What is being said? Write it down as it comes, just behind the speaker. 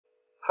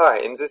Hi,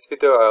 in this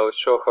video I will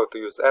show how to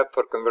use app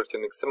for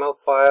converting XML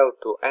file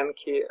to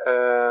Anki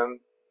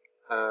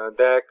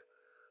deck.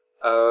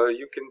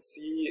 You can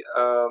see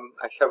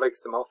I have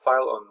XML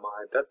file on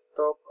my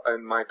desktop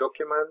and my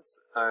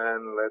documents,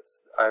 and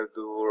I'll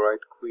do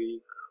right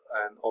click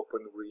and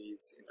open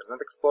with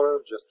Internet Explorer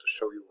just to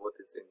show you what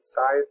is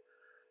inside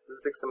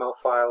this XML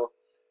file.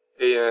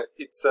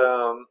 It's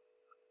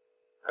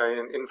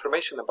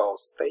information about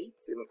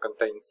states. It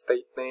contains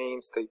state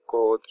name, state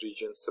code,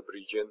 region,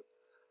 subregion.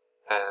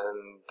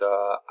 And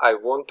I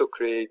want to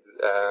create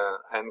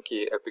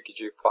Anki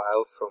APKG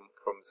file from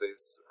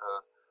this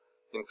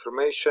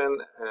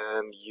information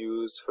and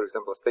use, for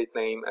example, state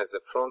name as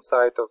the front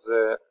side of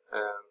the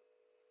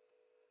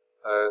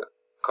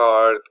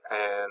card,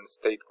 and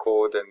state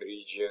code and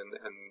region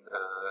and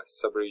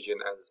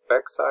subregion as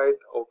backside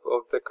of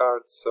the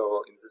card.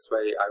 So in this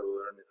way I will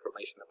learn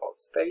information about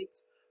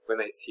states. When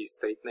I see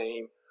state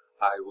name,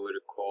 I will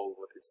recall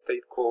what is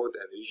state code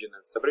and region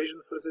and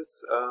subregion for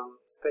this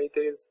state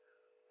is.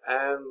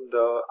 And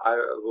I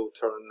will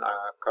turn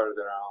a card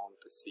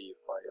around to see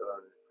if I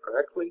learned it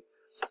correctly.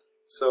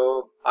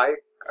 So I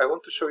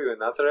want to show you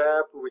another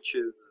app, which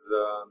is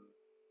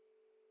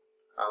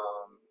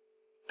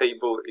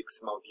Table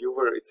XML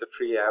Viewer. It's a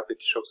free app.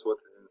 It shows what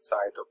is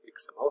inside of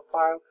XML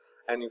file,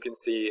 and you can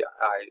see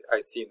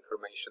I see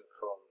information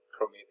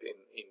from it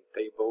in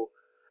table,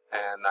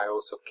 and I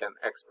also can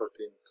export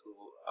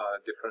into a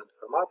different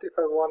format if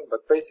I want.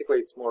 But basically,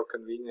 it's more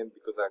convenient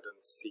because I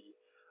don't see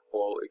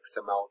all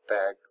XML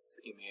tags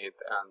in it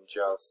and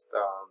just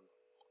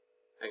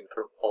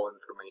all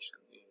information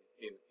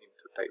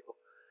into table.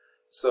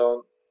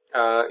 So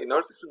in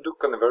order to do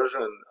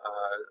conversion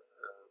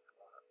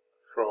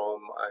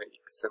from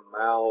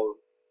XML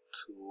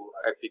to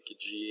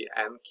APKG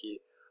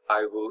Anki,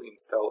 I will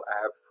install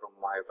app from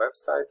my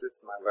website. This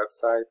is my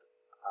website.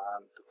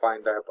 To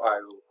find app, I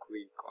will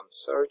click on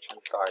search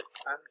and type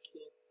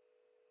Anki,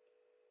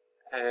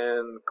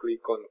 and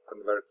click on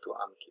convert to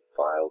Anki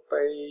file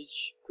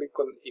page, click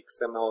on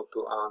XML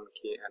to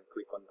Anki, and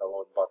click on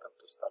download button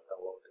to start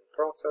downloading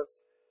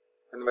process,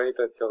 and wait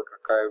until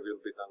archive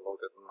will be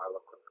downloaded on my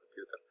local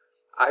computer.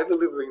 I will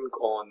leave link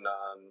on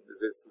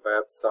this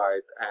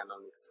website and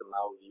on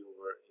XML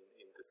viewer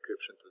in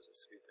description to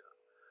this video.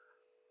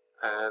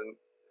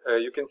 And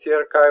you can see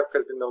archive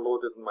has been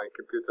downloaded on my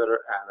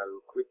computer, and I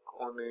will click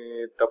on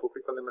it, double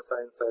click on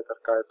MSI inside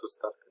archive to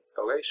start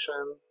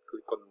installation,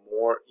 click on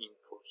more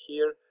info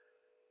here.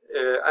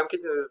 I'm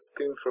getting this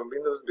screen from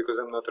Windows because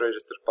I'm not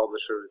registered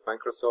publisher with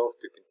Microsoft.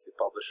 You can see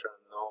publisher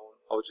unknown.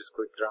 I'll just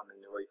click run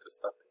anyway to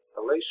start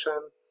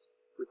installation.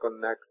 Click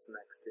on next,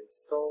 next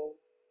install.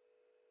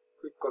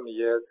 Click on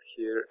yes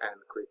here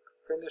and click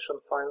finish on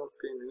final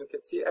screen. And you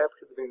can see app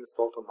has been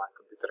installed on my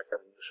computer. I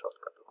have a new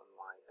shortcut on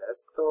my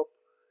desktop.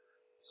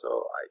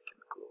 So I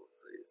can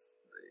close this,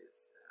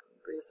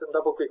 and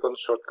double click on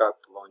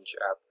shortcut to launch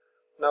app.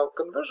 Now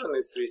conversion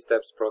is 3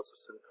 steps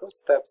process. In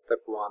first step, step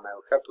 1, I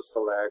will have to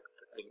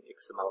select an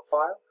XML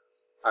file.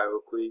 I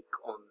will click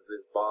on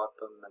this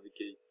button,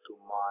 navigate to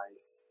my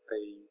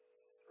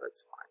states,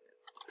 let's find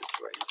it this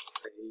way,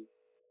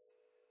 states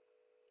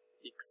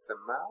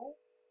XML,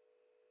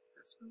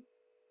 this one,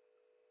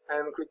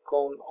 and click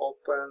on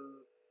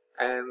open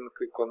and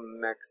click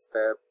on next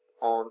step.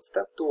 On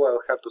step 2,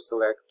 I'll have to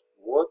select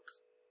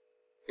what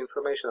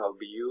information I'll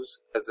be used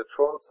as the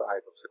front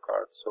side of the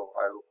card. So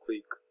I will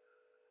click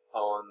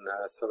on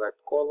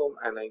select column,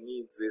 and I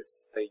need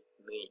this state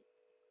name.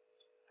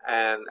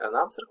 And an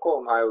answer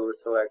column, I will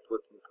select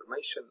what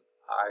information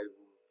I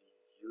will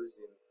be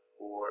using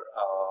for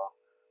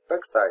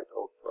backside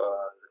of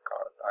the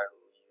card. I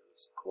will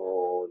use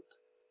code,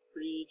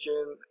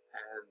 region,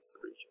 and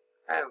subregion,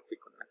 and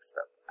click on next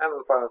step. And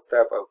on final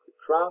step, I'll click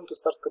run to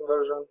start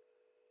conversion,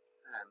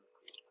 and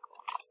click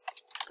on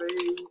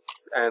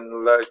states,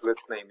 and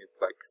let's name it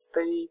like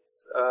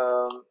states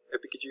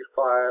APKG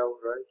file,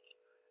 right?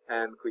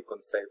 And click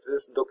on save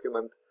this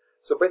document.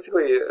 So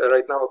basically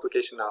right now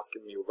application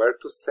asking me where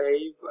to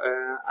save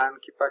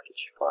Anki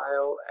package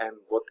file and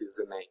what is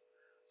the name.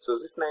 So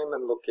this name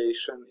and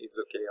location is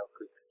okay. I'll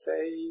click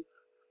save,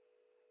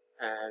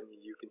 and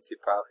you can see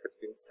file has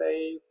been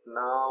saved.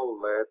 Now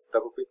let's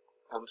double click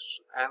on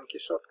Anki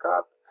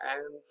shortcut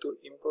and to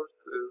import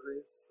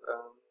this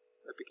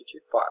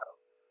APKG file.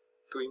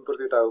 To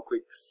import it, I will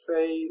click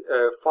save,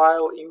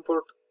 file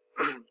import,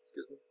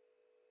 excuse me,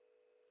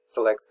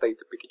 select state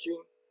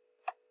APKG,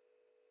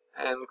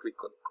 and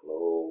click on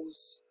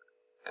close.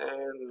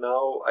 And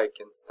now I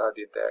can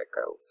study deck.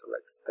 I will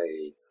select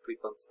states,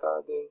 click on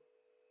study.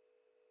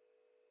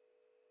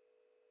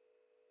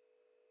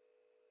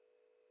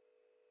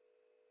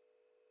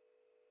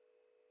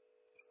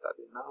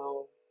 Study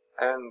now.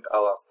 And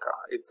Alaska.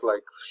 It's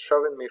like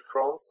showing me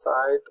front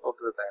side of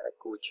the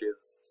deck, which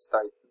is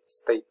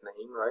state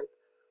name, right?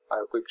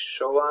 I'll click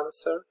show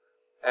answer,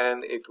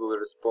 and it will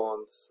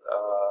respond.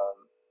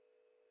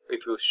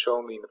 It will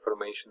show me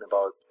information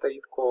about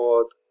state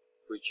code,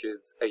 which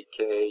is AK,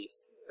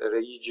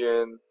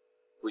 region,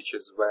 which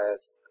is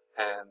west,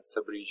 and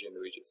subregion,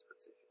 which is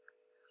specific.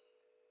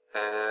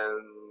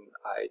 And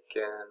I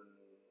can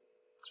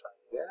try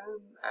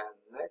again, and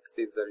next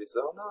is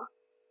Arizona.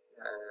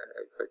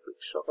 If I click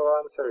show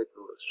answer, it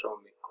will show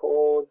me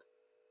code,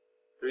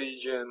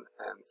 region,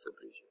 and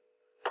subregion.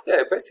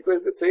 Yeah, basically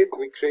that's it.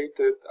 We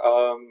created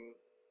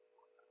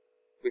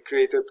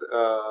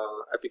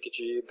a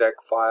PKG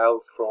deck file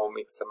from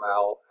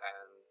XML,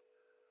 and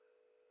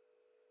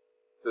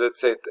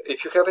that's it.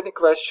 If you have any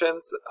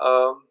questions,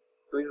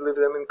 please leave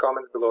them in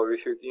comments below.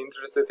 If you're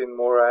interested in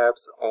more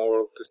apps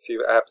or to see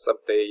apps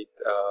update,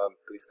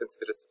 please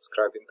consider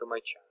subscribing to my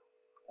channel.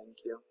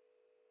 Thank you.